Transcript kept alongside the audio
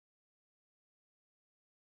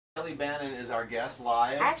Kelleigh Bannen is our guest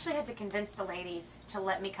live. I actually had to convince the ladies to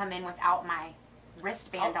let me come in without my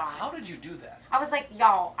wristband on. How did you do that? I was like,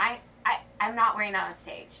 y'all, I'm not wearing that on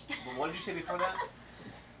stage. Well, what did you say before that?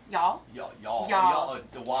 Y'all? Y'all.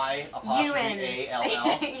 The Y apostrophe A-L-L?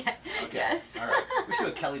 Yeah. Okay. Yes. All right. We should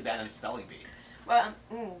do a Kelleigh Bannen spelling bee. Well,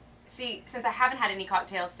 see, since I haven't had any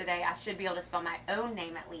cocktails today, I should be able to spell my own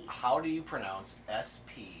name at least. How do you pronounce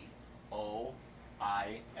S-P-O-I-L-E-D?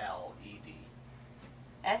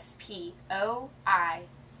 S-P-O-I-L.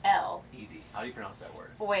 How do you pronounce that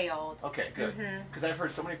word? Spoiled. Okay, good. Because I've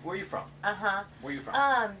heard so many... Where are you from? Uh-huh. Where are you from?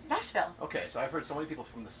 Nashville. Okay, so I've heard so many people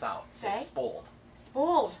from the South say Say? Spoiled.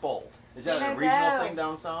 Spoiled. Spoiled. Is that a regional thing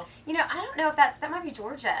down south? You know, I don't know if that might be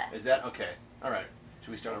Georgia. Is that? Okay. All right.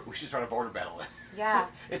 We should start a border battle then. Yeah.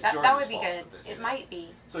 It's that would be fault good. this, It might be.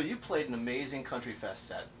 So you played an amazing Country Fest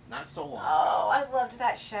set not so long ago. Oh, I loved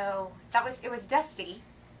that show. It was dusty.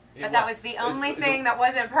 But that was the only thing that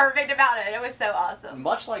wasn't perfect about it. It was so awesome.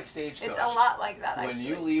 Much like Stagecoach. It's a lot like that, actually. When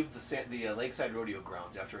you leave the Lakeside Rodeo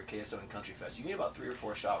grounds after a KSON Country Fest, you need about 3 or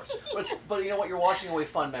 4 showers. But you know what? You're washing away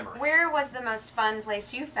fun memories. Where was the most fun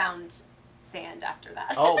place you found sand after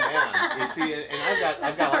that? Oh, man. You see, and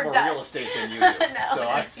I've got a lot more real estate than you do. No, so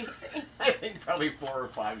I think probably 4 or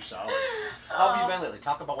 5 showers. How have you been lately?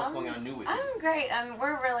 Talk about what's going on new with you. I'm great.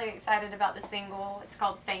 We're really excited about the single. It's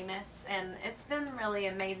called Famous, and it's been really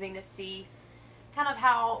amazing to see kind of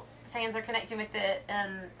how fans are connecting with it,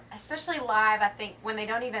 and especially live, I think, when they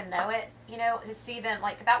don't even know it, you know, to see them,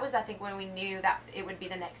 like, that was, I think, when we knew that it would be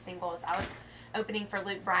the next single. I was opening for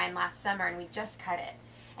Luke Bryan last summer, and we just cut it,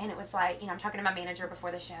 and it was like, you know, I'm talking to my manager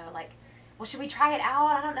before the show, like, well, should we try it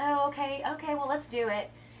out? I don't know. Okay, well, let's do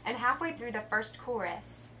it. And halfway through the first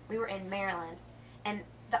chorus, we were in Maryland, and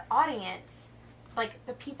the audience, like,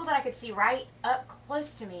 the people that I could see right up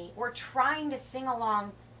close to me were trying to sing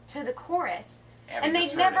along to the chorus, and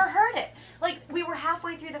they'd never heard it. Like, we were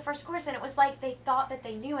halfway through the first chorus, and it was like they thought that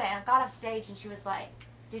they knew it, and I got off stage, and she was like,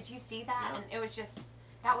 did you see that? Yeah. And it was just,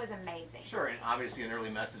 that was amazing. Sure, and obviously an early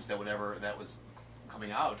message that whatever that was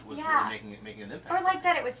coming out was Yeah. really making an impact. Or like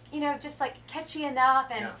that it was, you know, just like catchy enough,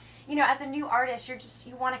 and you know, as a new artist,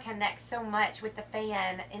 you want to connect so much with the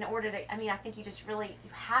fan in order to, I mean, I think you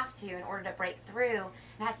have to in order to break through.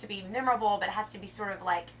 It has to be memorable, but it has to be sort of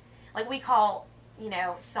like we call, you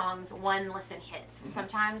know, songs one listen hits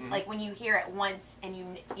sometimes. Like when you hear it once and you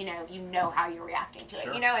know how you're reacting to it,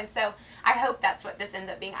 Sure. you know, and so I hope that's what this ends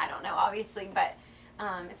up being. I don't know, obviously, but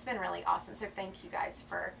it's been really awesome. So thank you guys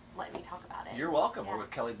for letting me talk about it. You're welcome. Yeah. We're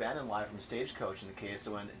with Kelleigh Bannen live from Stagecoach in the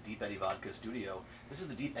KSON Deep Eddy Vodka studio. This is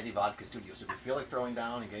the Deep Eddy Vodka studio, so if you feel like throwing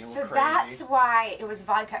down and getting a little crazy. So that's why it was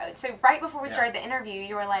vodka. So right before we started the interview,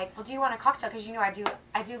 you were like, well, do you want a cocktail? Because you know I do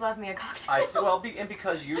love me a cocktail. And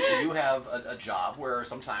because you have a job where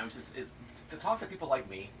sometimes it's to talk to people like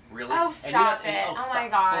me, really. Oh, stop it. Oh my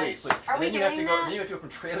gosh. Please. Are we doing that? Then you have to go from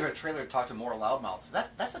trailer to trailer to talk to more loudmouths.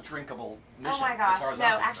 That's a drinkable mission. Oh my gosh. As far as No,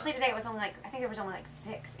 I'm actually today it was only I think there was only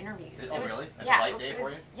 6 interviews. Really? That's a light day for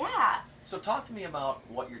you? Yeah. So talk to me about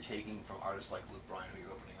what you're taking from artists like Luke Bryan, who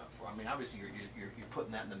you're opening up for. I mean, obviously you're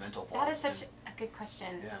putting that in the mental vault. That is such a good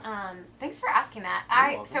question. Yeah. Thanks for asking that.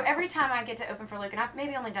 You're welcome. So every time I get to open for Luke, and I've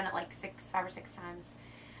maybe only done it like 5 or 6 times,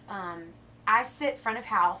 I sit front of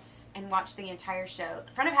house and watch the entire show.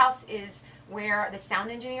 Front of house is where the sound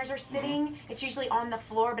engineers are sitting. It's usually on the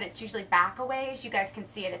floor, but it's usually back a ways. You guys can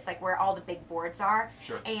see it. It's like where all the big boards are.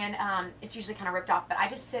 Sure. And it's usually kind of ripped off. But I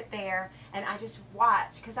just sit there and I just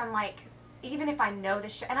watch, because I'm like, even if I know the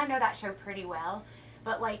show, and I know that show pretty well,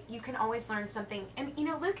 but like you can always learn something. And you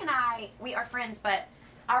know, Luke and I, we are friends, but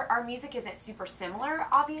our music isn't super similar,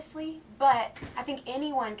 obviously, but I think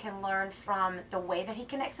anyone can learn from the way that he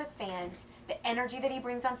connects with fans, the energy that he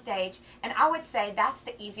brings on stage, and I would say that's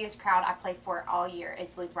the easiest crowd I play for all year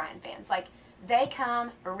is Luke Bryan fans. Like, they come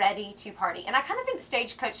ready to party, and I kind of think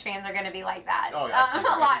Stagecoach fans are going to be like that. Oh, yeah,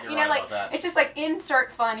 a lot, you know, right like it's just like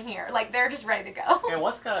insert fun here, like they're just ready to go. And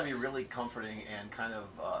what's got to be really comforting and kind of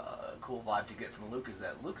a cool vibe to get from Luke is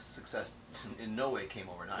that Luke's success in no way came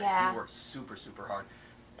overnight. Yeah. He worked super, super hard.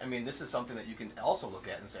 I mean, this is something that you can also look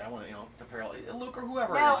at and say, I want to, you know, compare Luke or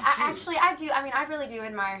whoever it is you choose. Actually, I do. I mean, I really do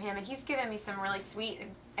admire him, and he's given me some really sweet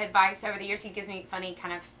advice over the years. He gives me funny,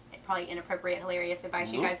 kind of probably inappropriate, hilarious advice.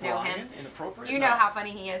 Luke you guys know Bryan, him. Inappropriate? You know how funny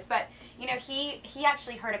he is. But, you know, he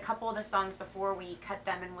actually heard a couple of the songs before we cut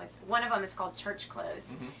them, and one of them is called Church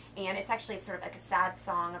Clothes. And it's actually sort of like a sad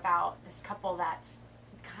song about this couple that's,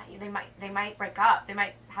 they might break up, they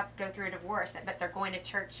might have to go through a divorce, but they're going to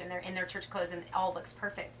church and they're in their church clothes and it all looks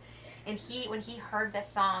perfect. And when he heard this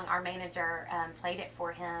song, our manager played it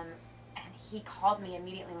for him, and he called me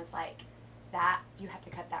immediately and was like, "That you have to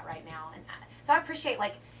cut that right now." And so I appreciate,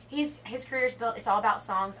 like, his career's built. It's all about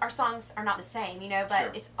songs. Our songs are not the same, you know, but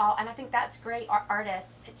Sure. it's all, and I think that's great.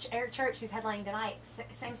 Artists, Eric Church, who's headlining tonight,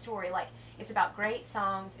 same story. Like, it's about great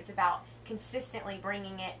songs. It's about consistently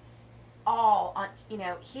bringing it all on. You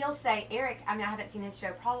know, he'll say, Eric. I mean, I haven't seen his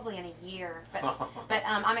show probably in a year, but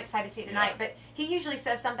I'm excited to see it tonight. Yeah. But he usually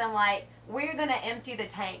says something like, "We're gonna empty the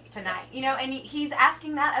tank tonight," you know, and he's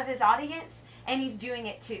asking that of his audience. And he's doing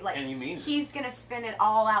it too. Like, and he means he's gonna spin it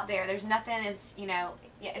all out there. There's nothing you know.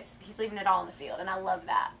 Yeah, he's leaving it all in the field, and I love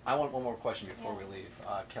that. I want one more question before we leave.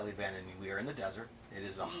 Kelleigh Bannen, we are in the desert. It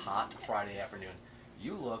is a hot Friday afternoon.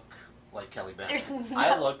 You look like Kelleigh Bannen.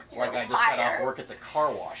 I look like I just got off work at the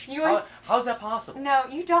car wash. How's that possible? No,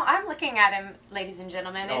 you don't. I'm looking at him, ladies and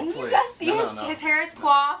gentlemen, and you please. just see his hair is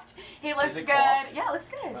coiffed. He looks good. Coiffed? Yeah, it looks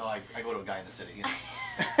good. Well, I go to a guy in the city. You know.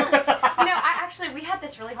 You know, we had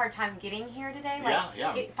this really hard time getting here today.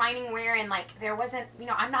 Like, finding where, and like, there wasn't, you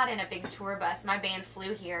know, I'm not in a big tour bus. My band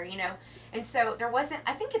flew here, you know, and so there wasn't,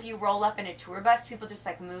 I think if you roll up in a tour bus, people just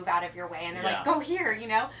like move out of your way and they're like, go here, you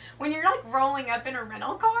know. When you're like rolling up in a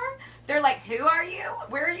rental car, they're like, who are you?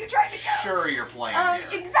 Where are you trying to go? Sure, you're playing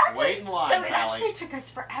here. Exactly. Wait in line, so it actually took us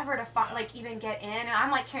forever to like even get in, and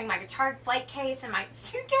I'm like carrying my guitar flight case and my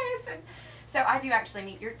suitcase, and so I do actually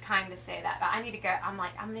need. You're kind to say that, but I need to go. I'm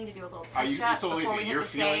like, I need to do a little touch up before we hit the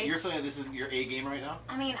stage. You're feeling this is your A game right now?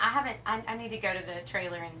 I mean, I haven't. I need to go to the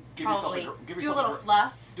trailer and give probably give do a little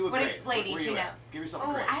fluff. Do a great. Ladies, you know. Give yourself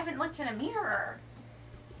a great. I haven't looked in a mirror.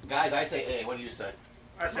 Guys, I say A. What do you say?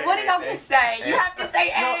 I say what did I say? A. You have to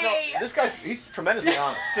say A. No, this guy, he's tremendously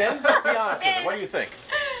honest. Finn, be honest with me. What do you think?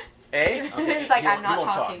 A? Okay. It's like, I'm not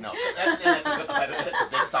talking. No, that's a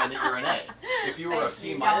big sign that you're an A. If you were a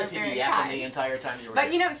C minus, he'd be yapping the entire time you were But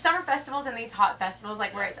here. you know, summer festivals and these hot festivals,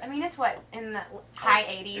 like where it's, I mean, it's what, in the high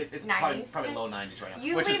 80s, it's 90s? probably low 90s right now,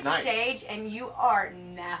 You which leave is nice. stage and you are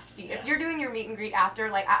nasty. Yeah. If you're doing your meet and greet after,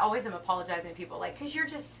 like, I always am apologizing to people, like, because you're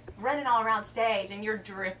just running all around stage and you're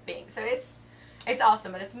dripping. So it's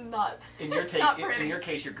awesome, but it's not. In your not pretty. in your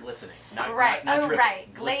case, you're glistening. Not, right. Not dripping,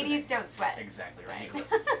 Right. glistening. Ladies don't sweat. Exactly right. You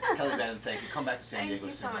glisten. Kelleigh Bannen, thank you. Come back to San Diego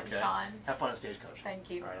Thank you soon. so much, okay? Don. Have fun at Stagecoach. Thank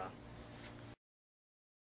you. Right on.